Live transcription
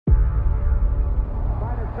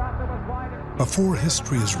Before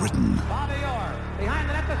history is written,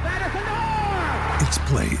 it's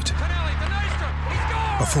played.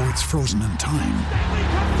 Before it's frozen in time,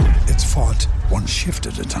 it's fought one shift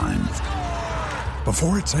at a time.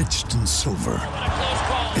 Before it's etched in silver,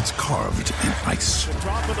 it's carved in ice.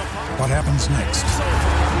 What happens next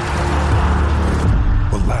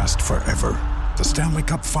will last forever. The Stanley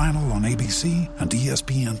Cup Final on ABC and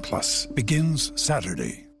ESPN Plus begins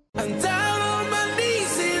Saturday. I'm down on my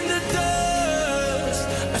knees in the dust.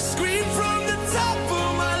 I scream from the top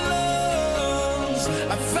of my lungs.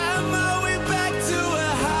 I found my way back to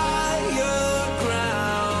a higher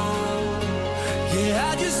ground.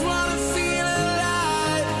 Yeah, I just want to feel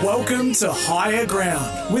alive. Welcome to Higher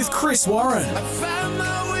Ground with Chris Warren. I found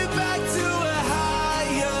my way back to a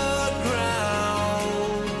higher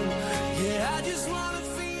ground. Yeah, I just want to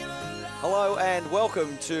feel alive. Hello and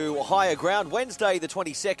welcome to Higher Ground, Wednesday the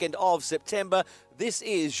 22nd of September. This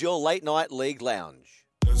is your late night league lounge.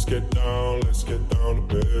 Let's get down to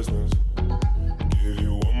business. Give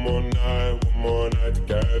you one more night to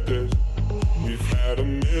get this. We've had a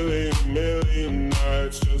million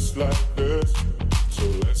nights just like this. So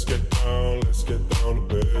let's get down to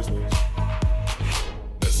business.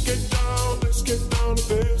 Let's get down to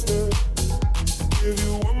business. Give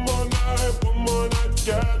you one more night to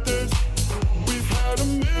get this. We've had a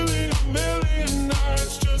million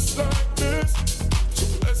nights just like this. So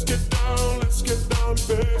let's get down to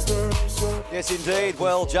business. Yes, indeed.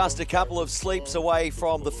 Well, just a couple of sleeps away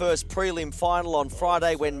from the first prelim final on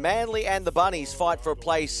Friday when Manly and the Bunnies fight for a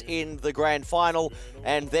place in the grand final.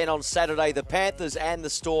 And then on Saturday, the Panthers and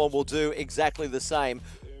the Storm will do exactly the same.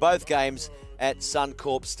 Both games at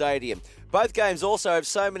Suncorp Stadium. Both games also have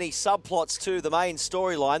so many subplots to the main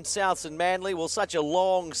storyline. Souths and Manly, well, such a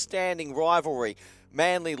long-standing rivalry.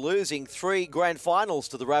 Manly losing 3 grand finals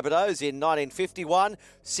to the Rabbitohs in 1951,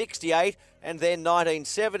 68 and then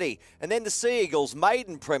 1970. And then the Sea Eagles'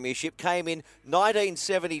 maiden premiership came in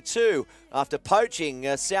 1972 after poaching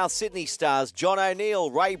South Sydney stars John O'Neill,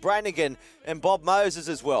 Ray Brannigan and Bob Moses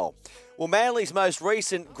as well. Well, Manly's most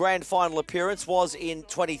recent grand final appearance was in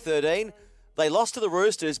 2013. They lost to the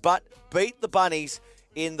Roosters but beat the Bunnies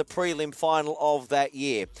in the prelim final of that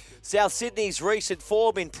year. South Sydney's recent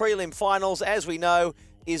form in prelim finals, as we know,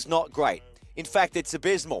 is not great. In fact, it's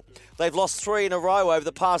abysmal. They've lost 3 in a row over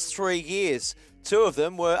the past 3 years. 2 of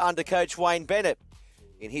them were under coach Wayne Bennett.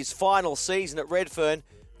 In his final season at Redfern,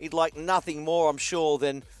 he'd like nothing more, I'm sure,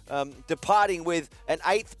 than departing with an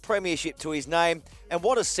 8th premiership to his name. And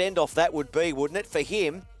what a send-off that would be, wouldn't it, for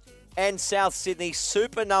him and South Sydney's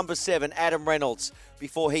super number 7, Adam Reynolds,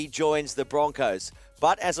 before he joins the Broncos.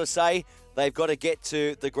 But as I say, they've got to get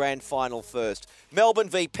to the grand final first. Melbourne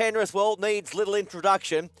v Penrith, well, needs little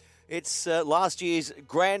introduction. It's last year's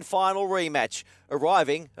grand final rematch,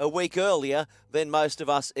 arriving a week earlier than most of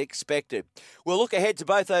us expected. We'll look ahead to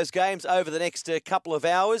both those games over the next couple of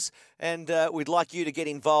hours, and we'd like you to get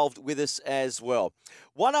involved with us as well.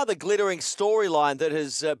 One other glittering storyline that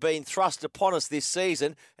has been thrust upon us this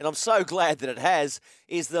season, and I'm so glad that it has,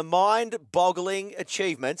 is the mind-boggling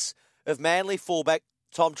achievements of Manly fullback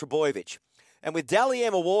Tom Trbojevic. And with Dally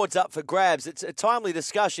M Awards up for grabs, it's a timely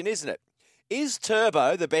discussion, isn't it? Is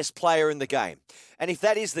Turbo the best player in the game? And if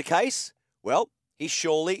that is the case, well, he's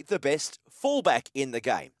surely the best fullback in the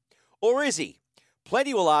game. Or is he?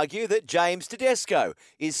 Plenty will argue that James Tedesco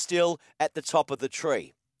is still at the top of the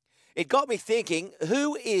tree. It got me thinking,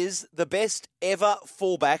 who is the best ever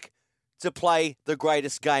fullback to play the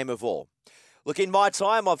greatest game of all? Look, in my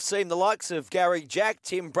time, I've seen the likes of Gary Jack,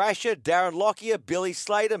 Tim Brasher, Darren Lockyer, Billy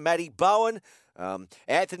Slater, Matty Bowen,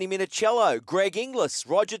 Anthony Minicello, Greg Inglis,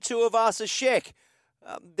 Roger Tuivasa-Sheck.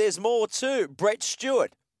 There's more too, Brett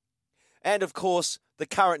Stewart. And, of course, the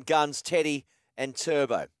current guns, Teddy and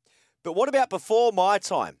Turbo. But what about before my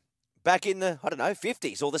time? Back in the,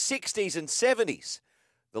 50s or the 60s and 70s?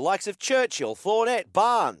 The likes of Churchill, Thornett,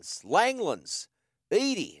 Barnes, Langlands,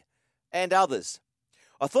 Eadie, and others.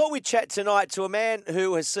 I thought we'd chat tonight to a man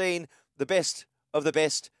who has seen the best of the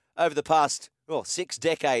best over the past, 6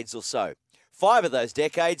 decades or so. 5 of those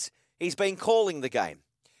decades, he's been calling the game.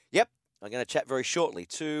 Yep, I'm going to chat very shortly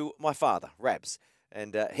to my father, Rabs,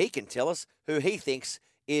 and he can tell us who he thinks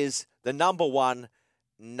is the number one.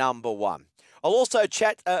 I'll also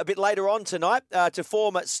chat a bit later on tonight to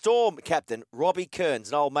former Storm captain Robbie Kearns,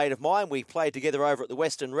 an old mate of mine. We played together over at the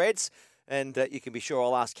Western Reds, and you can be sure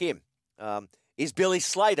I'll ask him, is Billy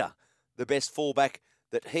Slater the best fullback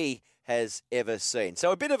that he has ever seen?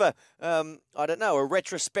 So a bit of a, a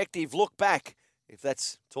retrospective look back, if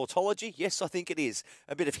that's tautology. Yes, I think it is.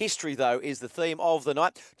 A bit of history, though, is the theme of the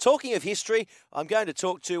night. Talking of history, I'm going to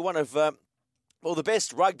talk to one of Well, the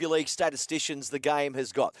best rugby league statisticians the game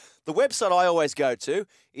has got. The website I always go to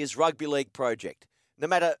is Rugby League Project. No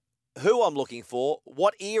matter who I'm looking for,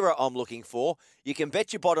 what era I'm looking for, you can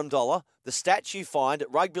bet your bottom dollar the stats you find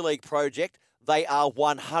at Rugby League Project, they are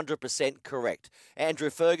 100% correct. Andrew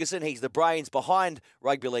Ferguson, he's the brains behind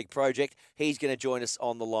Rugby League Project. He's going to join us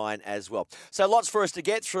on the line as well. So lots for us to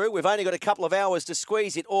get through. We've only got a couple of hours to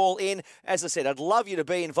squeeze it all in. As I said, I'd love you to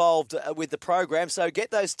be involved with the program. So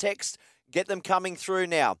get those texts, get them coming through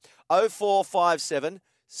now. 0457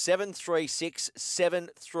 736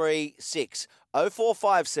 736.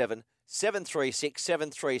 0457 736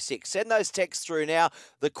 736. Send those texts through now.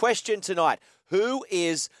 The question tonight, who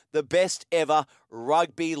is the best ever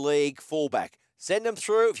rugby league fullback? Send them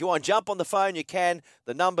through. If you want to jump on the phone, you can.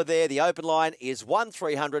 The number there, the open line, is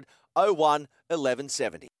 1300 01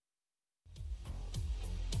 1170.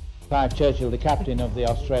 Clark Churchill, the captain of the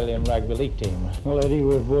Australian Rugby League team. Well, Eddie,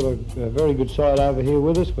 we've brought a very good side over here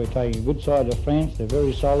with us. We're taking a good side of France. They're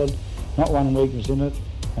very solid, not one weakness in it.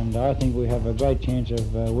 And I think we have a great chance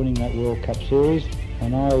of winning that World Cup series.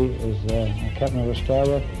 And I, as captain of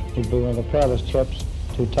Australia, would be one of the proudest chaps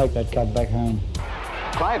to take that cup back home.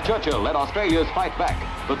 Clive Churchill led Australia's fight back,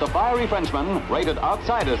 but the fiery Frenchmen, rated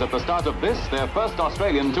outsiders at the start of this, their first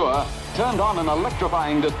Australian tour, turned on an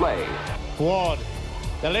electrifying display. Ward,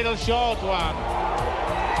 the little short one.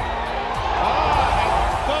 Oh,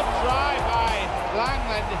 good try by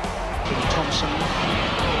Langland. Thompson.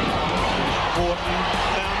 Horton,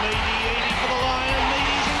 now Eadie for the line, and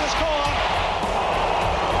Eadie's in the score.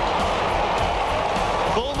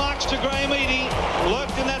 Full marks to Graham Eadie,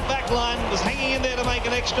 lurked in that back line, was hanging in there to make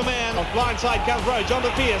an extra man. On blind side comes Roach, on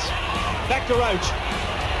to Pearce, back to Roach,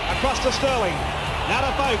 across to Sterling, now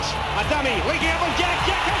to Folks, a dummy, linking up with Jack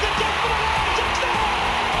comes in, Jack for the line, Jack's there!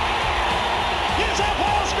 Here's our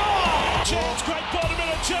power score! Chance, great ball to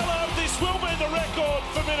Minicello, this will be the record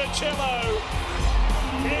for Minicello.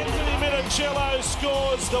 Anthony Minicello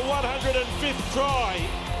scores the 105th try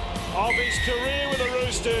of his career with the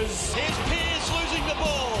Roosters. Here's Pearce losing the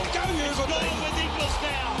ball. Go, He's gone with Inglis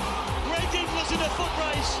now. Greg Inglis in a foot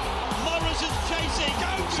race. Morris is chasing.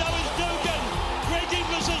 So is Dugan. Greg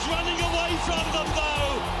Inglis is running away from them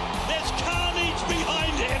though. There's carnage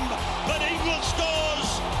behind him. But Inglis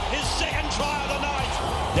scores his second try of the night.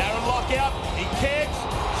 Darren Lockout, he kicks.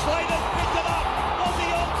 Slater picked it up. Was he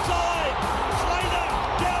onside? Slater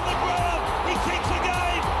down the ground. He kicks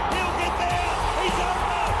again. He'll get there. He's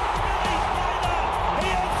over. Billy Slater. He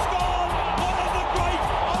has scored one of the great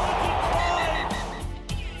Origin tries.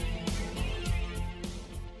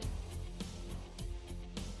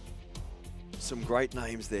 Some great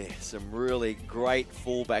names there. Some really great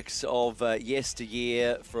fullbacks of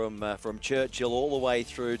yesteryear from Churchill all the way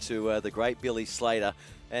through to the great Billy Slater.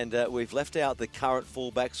 And we've left out the current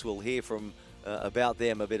fullbacks. We'll hear from about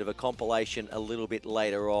them, a bit of a compilation a little bit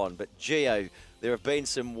later on. But Gio, there have been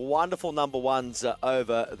some wonderful number ones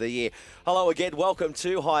over the year. Hello again, welcome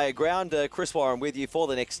to Higher Ground. Chris Warren with you for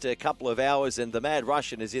the next couple of hours, and the Mad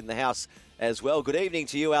Russian is in the house as well. Good evening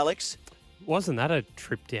to you, Alex. Wasn't that a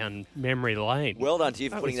trip down memory lane? Well done to you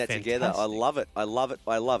for putting that together. I love it. I love it.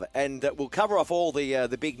 I love it. And we'll cover off all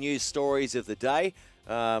the big news stories of the day.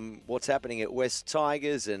 What's happening at West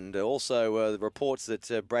Tigers, and also the reports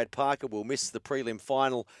that Brad Parker will miss the prelim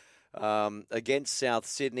final against South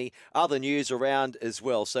Sydney. Other news around as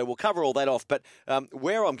well. So we'll cover all that off. But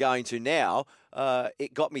where I'm going to now,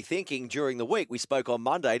 it got me thinking during the week. We spoke on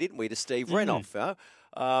Monday, didn't we, to Steve Renouf.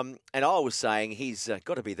 And I was saying he's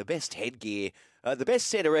got to be the best headgear, the best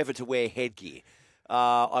centre ever to wear headgear.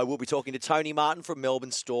 I will be talking to Tony Martin from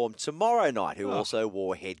Melbourne Storm tomorrow night, who also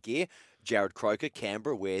wore headgear. Jared Croker,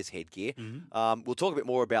 Canberra, wears headgear. We'll talk a bit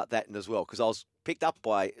more about that as well, because I was picked up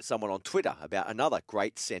by someone on Twitter about another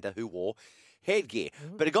great centre who wore headgear.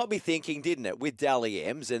 But it got me thinking, didn't it, with Dally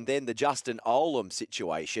M's and then the Justin Olam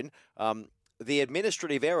situation, the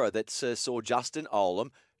administrative error that saw Justin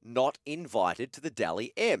Olam not invited to the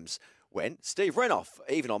Dally M's, when Steve Renouf,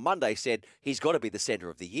 even on Monday, said he's got to be the centre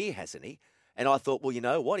of the year, hasn't he? And I thought, well, you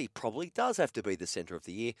know what? He probably does have to be the centre of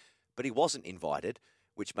the year, but he wasn't invited,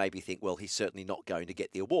 which made me think, well, he's certainly not going to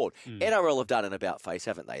get the award. NRL have done an about-face,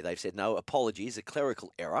 haven't they? They've said, no, apologies, a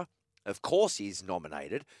clerical error. Of course he's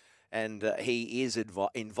nominated, and he is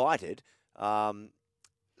invited. So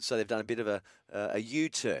they've done a bit of a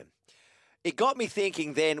U-turn. It got me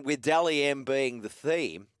thinking then, with Dally M being the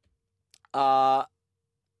theme,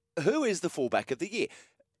 who is the fullback of the year?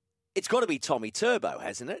 It's got to be Tommy Turbo,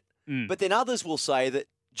 hasn't it? But then others will say that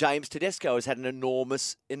James Tedesco has had an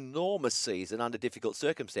enormous season under difficult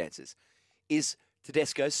circumstances. Is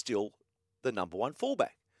Tedesco still the number one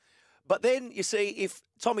fullback? But then, you see, if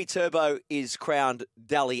Tommy Turbo is crowned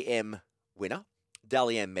Dally M winner,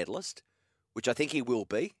 Dally M medalist, which I think he will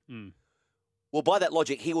be, well, by that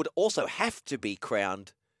logic, he would also have to be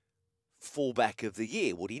crowned fullback of the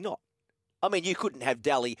year, would he not? I mean, you couldn't have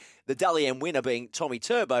the Dally M winner being Tommy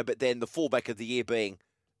Turbo, but then the fullback of the year being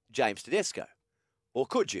James Tedesco. Or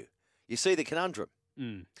could you? You see the conundrum.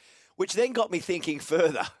 Which then got me thinking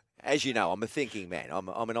further. As you know, I'm a thinking man.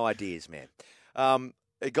 I'm an ideas man.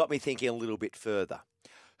 It got me thinking a little bit further.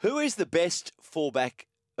 Who is the best fullback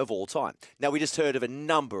of all time? Now, we just heard of a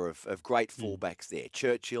number of great fullbacks there.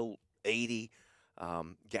 Churchill, Eadie,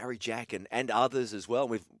 Gary Jack, and others as well.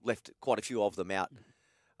 We've left quite a few of them out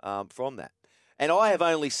from that. And I have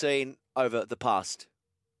only seen over the past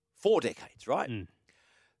 4 decades, right?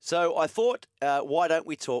 So I thought, why don't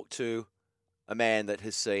we talk to a man that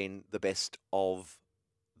has seen the best of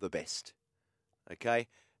the best, okay?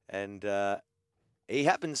 And he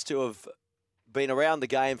happens to have been around the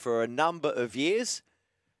game for a number of years,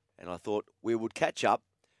 and I thought we would catch up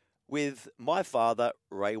with my father,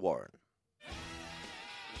 Ray Warren.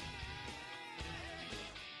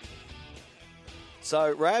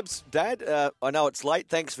 So, Rabs, Dad, I know it's late.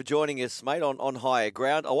 Thanks for joining us, mate, on Higher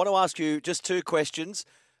Ground. I want to ask you just 2 questions.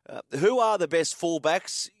 Who are the best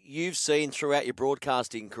fullbacks you've seen throughout your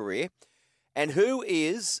broadcasting career? And who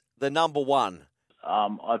is the number one?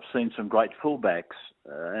 I've seen some great fullbacks,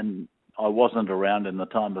 and I wasn't around in the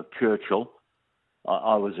time of Churchill.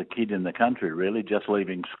 I was a kid in the country, really, just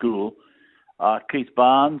leaving school. Keith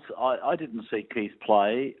Barnes, I didn't see Keith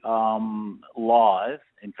play live.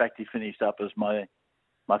 In fact, he finished up as my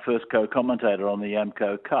first co-commentator on the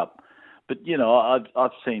Amco Cup. But, you know,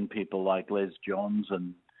 I've seen people like Les Johns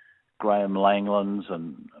and Graham Langlands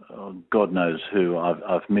and God knows who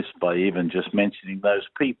I've missed by even just mentioning those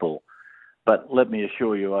people. But let me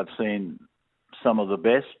assure you, I've seen some of the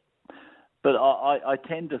best. But I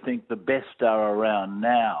tend to think the best are around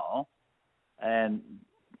now, and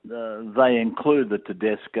they include the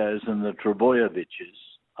Tedescos and the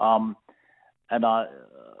Trebojeviches. And I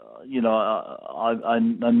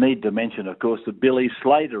need to mention, of course, that Billy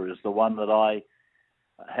Slater is the one that I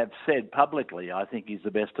have said publicly I think he's the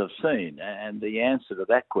best I've seen. And the answer to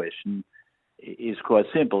that question is quite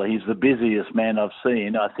simple. He's the busiest man I've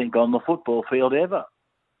seen, I think, on the football field ever.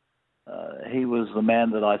 He was the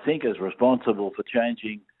man that I think is responsible for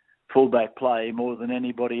changing fullback play more than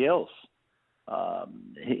anybody else.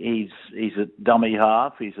 He's at dummy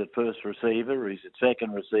half, he's at first receiver, he's at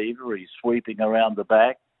second receiver, he's sweeping around the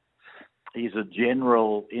back. He's a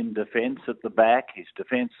general in defence at the back. His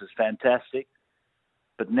defence is fantastic.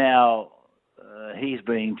 But now he's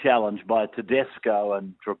being challenged by Tedesco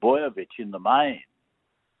and Trebojevic in the main.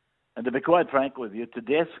 And to be quite frank with you,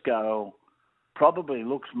 Tedesco probably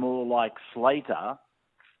looks more like Slater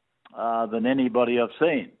than anybody I've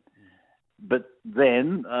seen. But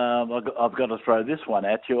then I've got to throw this one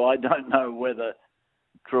at you. I don't know whether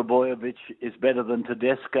Trebojevic is better than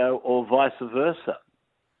Tedesco or vice versa.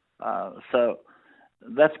 So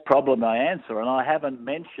that's probably my answer. And I haven't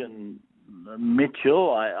mentioned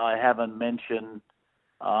Mitchell. I haven't mentioned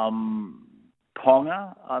Ponga.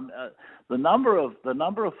 The number of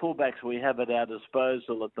fullbacks we have at our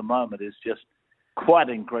disposal at the moment is just quite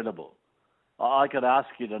incredible. I could ask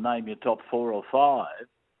you to name your top 4 or 5.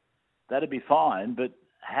 That'd be fine, but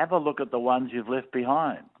have a look at the ones you've left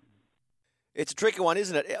behind. It's a tricky one,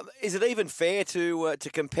 isn't it? Is it even fair to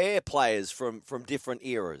compare players from different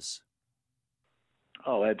eras?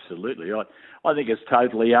 Oh, absolutely. I think it's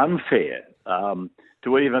totally unfair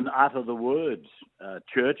to even utter the words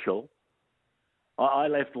Churchill. I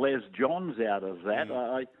left Les Johns out of that.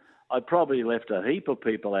 I probably left a heap of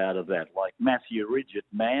people out of that, like Matthew Ridge at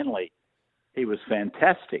Manly. He was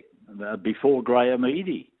fantastic before Graham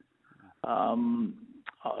Eadie. I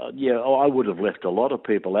would have left a lot of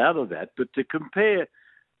people out of that. But to compare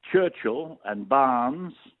Churchill and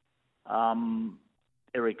Barnes,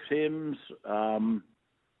 Eric Sims, and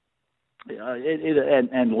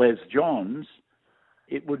Les Johns,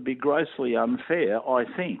 it would be grossly unfair, I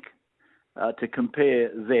think, to compare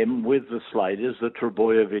them with the Slaters, the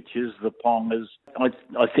Trebojeviches, the Pongas.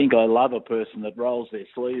 I think I love a person that rolls their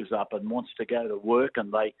sleeves up and wants to go to work,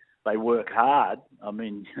 and they work hard. I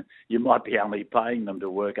mean, you might be only paying them to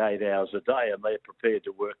work 8 hours a day, and they're prepared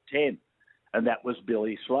to work 10. And that was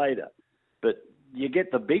Billy Slater. But you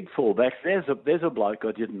get the big fullbacks. There's a bloke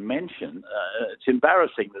I didn't mention. It's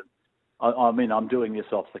embarrassing that, I'm doing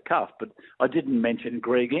this off the cuff, but I didn't mention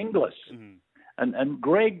Greg Inglis. Mm-hmm. And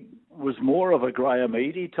Greg was more of a Graham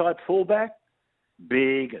Eadie type fullback,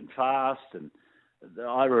 big and fast and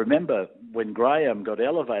I remember when Graham got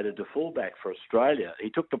elevated to fullback for Australia, he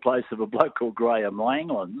took the place of a bloke called Graham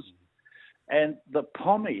Langlands, and the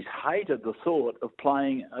Pommies hated the thought of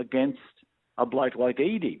playing against a bloke like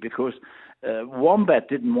Edie because Wombat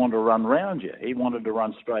didn't want to run round you. He wanted to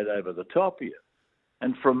run straight over the top of you.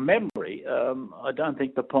 And from memory, I don't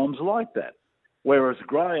think the Poms liked that. Whereas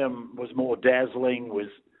Graham was more dazzling, was,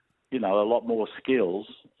 a lot more skills.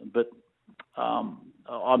 But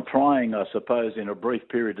I'm trying, I suppose, in a brief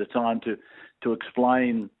period of time to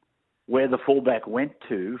explain where the fullback went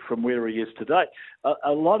to from where he is today.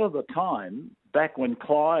 A lot of the time, back when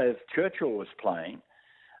Clive Churchill was playing,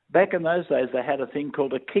 back in those days, they had a thing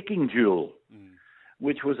called a kicking duel,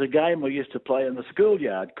 which was a game we used to play in the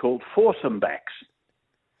schoolyard called foursome backs.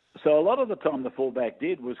 So a lot of the time the fullback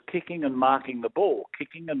did was kicking and marking the ball.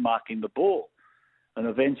 And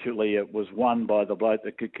eventually it was won by the bloke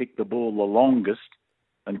that could kick the ball the longest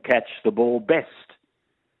and catch the ball best.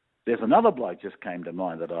 There's another bloke just came to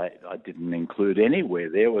mind that I didn't include anywhere.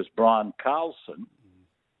 There was Brian Carlson.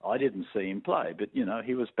 I didn't see him play, but,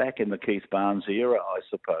 he was back in the Keith Barnes era, I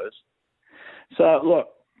suppose. So, look,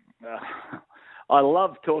 I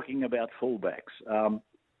love talking about fullbacks.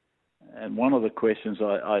 And one of the questions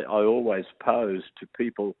I always pose to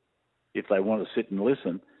people if they want to sit and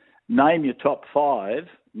listen, name your top five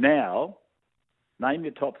now,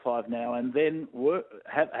 and then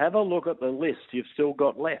have a look at the list you've still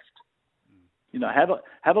got left.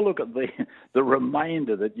 Have a look at the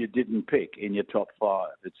remainder that you didn't pick in your top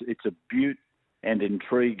five. It's a beaut and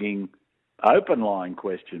intriguing open line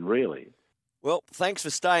question, really. Well, thanks for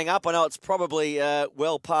staying up. I know it's probably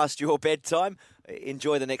well past your bedtime.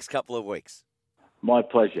 Enjoy the next couple of weeks. My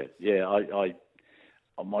pleasure. Yeah, I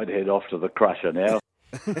might head off to the Crusher now.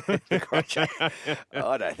 The Crusher.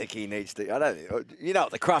 I don't think he needs to. You know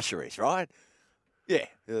what the Crusher is, right? Yeah,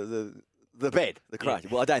 the bed, the Crusher.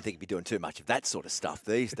 Yeah. Well, I don't think he'd be doing too much of that sort of stuff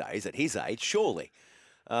these days at his age, surely.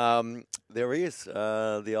 There he is,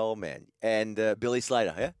 the old man. And Billy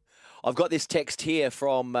Slater, yeah? I've got this text here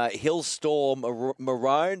from Hillstorm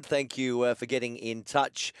Maroon. Thank you for getting in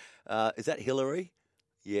touch. Is that Hillary?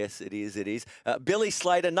 Yes, it is. Billy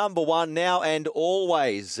Slater, number one now and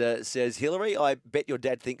always, says Hillary. I bet your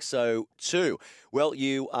dad thinks so too. Well,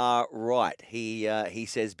 you are right. He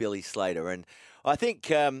says Billy Slater. And I think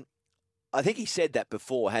he said that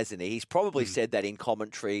before, hasn't he? He's probably said that in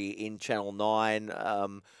commentary in Channel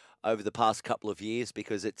 9 over the past couple of years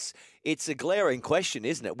because it's a glaring question,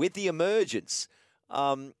 isn't it? With the emergence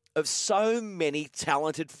of so many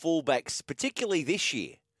talented fullbacks, particularly this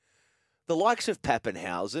year, the likes of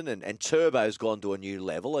Pappenhausen and Turbo's gone to a new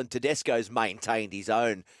level, and Tedesco's maintained his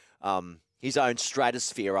own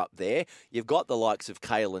stratosphere up there. You've got the likes of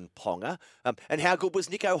Kalen Ponga, and how good was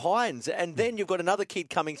Nico Hines? And then you've got another kid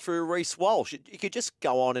coming through, Reece Walsh. You could just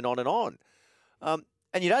go on and on and on.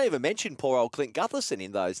 And you don't even mention poor old Clint Gutherson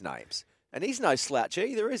in those names. And he's no slouch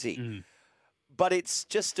either, is he? But it's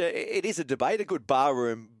just, it is a debate, a good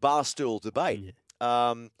barstool debate.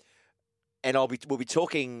 And we'll be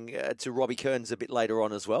talking to Robbie Kearns a bit later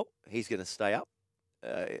on as well. He's going to stay up.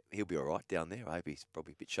 He'll be all right down there. I hope he's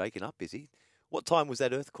probably a bit shaken up, is he? What time was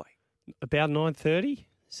that earthquake? About 9:30.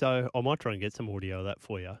 So I might try and get some audio of that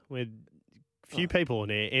for you. We're few people on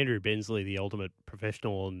air. Andrew Bensley, the ultimate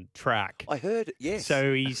professional on track. I heard, yes.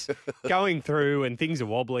 So he's going through and things are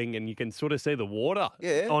wobbling and you can sort of see the water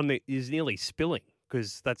is nearly spilling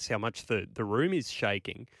because that's how much the room is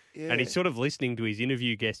shaking. Yeah. And he's sort of listening to his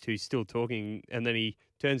interview guest who's still talking and then he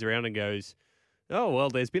turns around and goes, oh, well,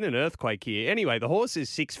 there's been an earthquake here. Anyway, the horse is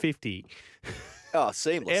 650. Oh,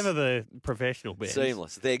 seamless. Ever the professional band.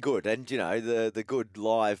 Seamless. They're good. And, the good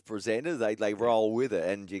live presenters, they roll with it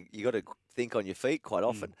and you got to think on your feet quite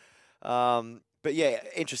often. But, yeah,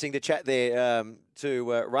 interesting to chat there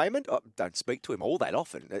to Raymond. I don't speak to him all that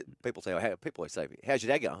often. People always say, how's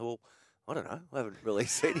your dad going? Well, I don't know. I haven't really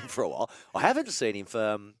seen him for a while. I haven't seen him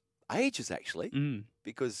for ages, actually,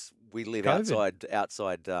 because we live outside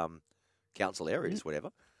council areas,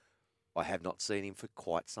 whatever. I have not seen him for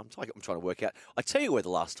quite some time. I'm trying to work out. I tell you where the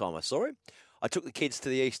last time I saw him. I took the kids to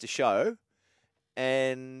the Easter show,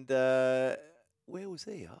 and where was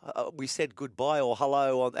he? We said goodbye or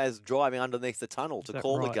hello as driving underneath the tunnel to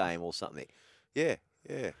call the game or something. Yeah.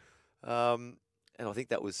 And I think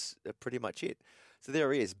that was pretty much it. So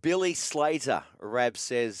there he is. Billy Slater, Rab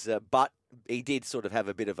says, but he did sort of have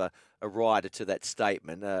a bit of a rider to that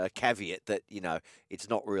statement, a caveat that, it's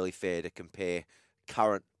not really fair to compare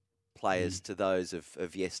current players to those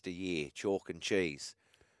of yesteryear, chalk and cheese.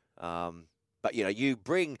 But, you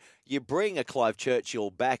bring a Clive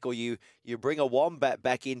Churchill back or you bring a Wombat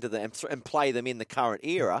back into them and play them in the current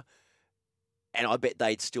era, And I bet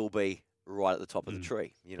they'd still be right at the top of the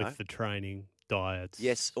tree, you know. With the training, diets.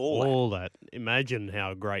 Yes, all that. Imagine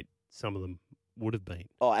how great some of them would have been.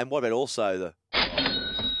 Oh, and what about also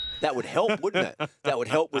that would help, wouldn't it? That would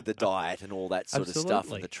help with the diet and all that sort of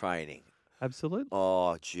stuff and the training. Absolutely.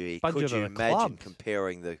 Oh, gee. Budget Could you of the imagine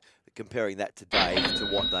clubs. comparing that today to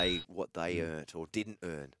what they earned or didn't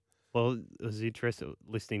earn? Well, it was interesting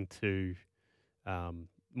listening to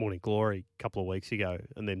Morning Glory a couple of weeks ago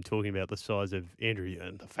and them talking about the size of Andrew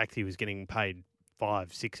and the fact he was getting paid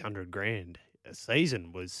 $500,000-600,000 a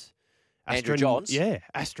season was Andrew Johns? Yeah,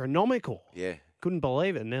 astronomical. Yeah. Couldn't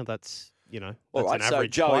believe it. And now that's, that's all right, an so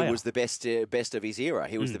average Joey player. was the best of his era.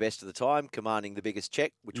 He was the best of the time, commanding the biggest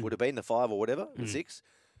check, which would have been the 5 or whatever, the 6.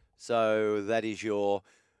 So that is your,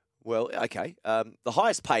 well, okay. The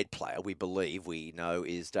highest paid player we know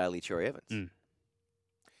is Daly Cherry Evans.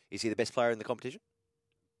 Is he the best player in the competition?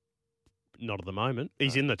 Not at the moment.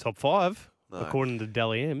 He's in the top 5, according to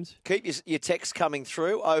Dally M's. Keep your texts coming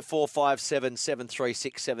through, 0457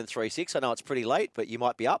 736 736. I know it's pretty late, but you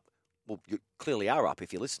might be up. Well, you clearly are up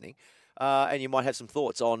if you're listening. And you might have some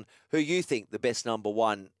thoughts on who you think the best number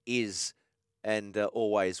 1 is and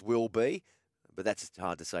always will be. But that's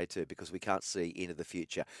hard to say too because we can't see into the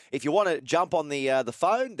future. If you want to jump on the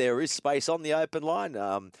phone, there is space on the open line.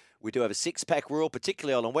 We do have a 6-pack rule,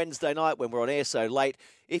 particularly on a Wednesday night when we're on air so late.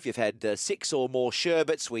 If you've had 6 or more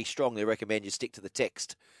sherbets, we strongly recommend you stick to the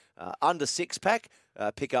text. Under 6-pack,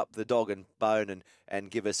 pick up the dog and bone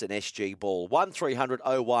and give us an SG ball. 1300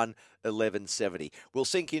 01 1170. We'll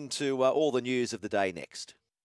sink into all the news of the day next.